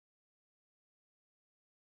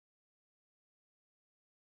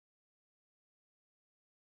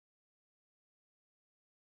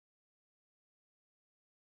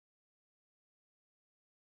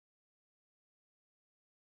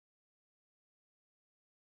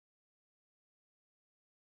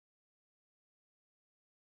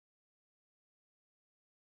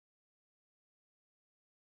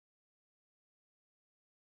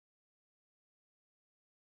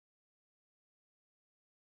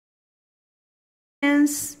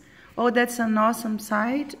Oh, that's an awesome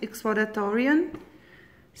site, Exploratorium,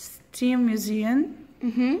 Steam Museum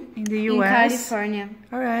in the US. In California.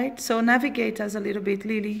 All right, so navigate us a little bit,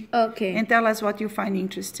 Lily. Okay. And tell us what you find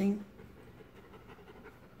interesting.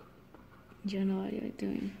 You know what you're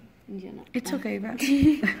doing. You know. It's okay, man.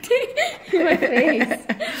 My face.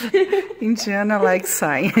 Indiana likes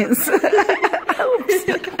science.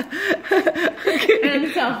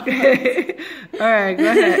 All right, go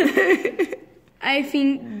ahead. I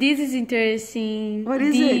think this is interesting. What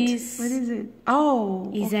is it? What is it? Oh,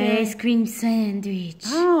 It's an ice cream sandwich.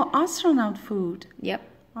 Oh, astronaut food. Yep.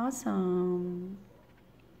 Awesome.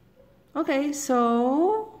 Okay,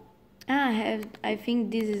 so I think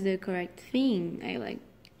this is the correct thing. I like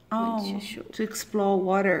what you showed. To explore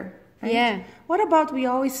water. Right? Yeah. What about we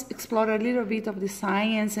always explore a little bit of the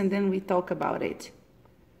science and then we talk about it?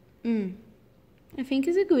 I think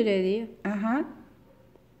it's a good idea.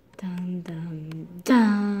 Dun, dun,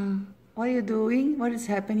 dun. What are you doing? What is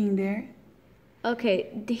happening there?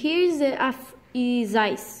 Okay, here's the is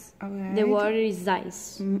ice. Alright. The water is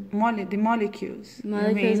ice. The molecules.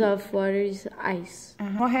 Molecules of water is ice.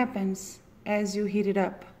 What happens as you heat it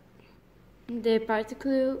up? The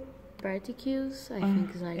particles, I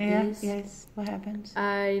think it's like this. Yes. What happens?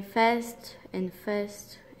 Are fast and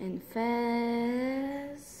fast and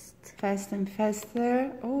fast. Fast and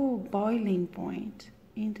faster. Oh, boiling point.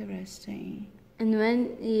 Interesting. And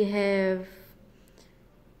when we have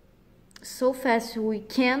so fast we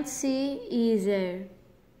can't see, is there.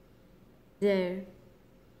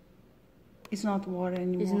 It's not water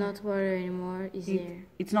anymore. It's not water anymore, it's air.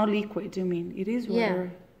 It's not liquid, you mean? It is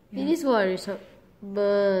water. Yeah. It is water, so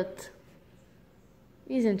but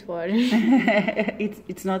isn't water.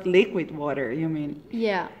 It's not liquid water, you mean?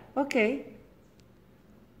 Yeah. Okay.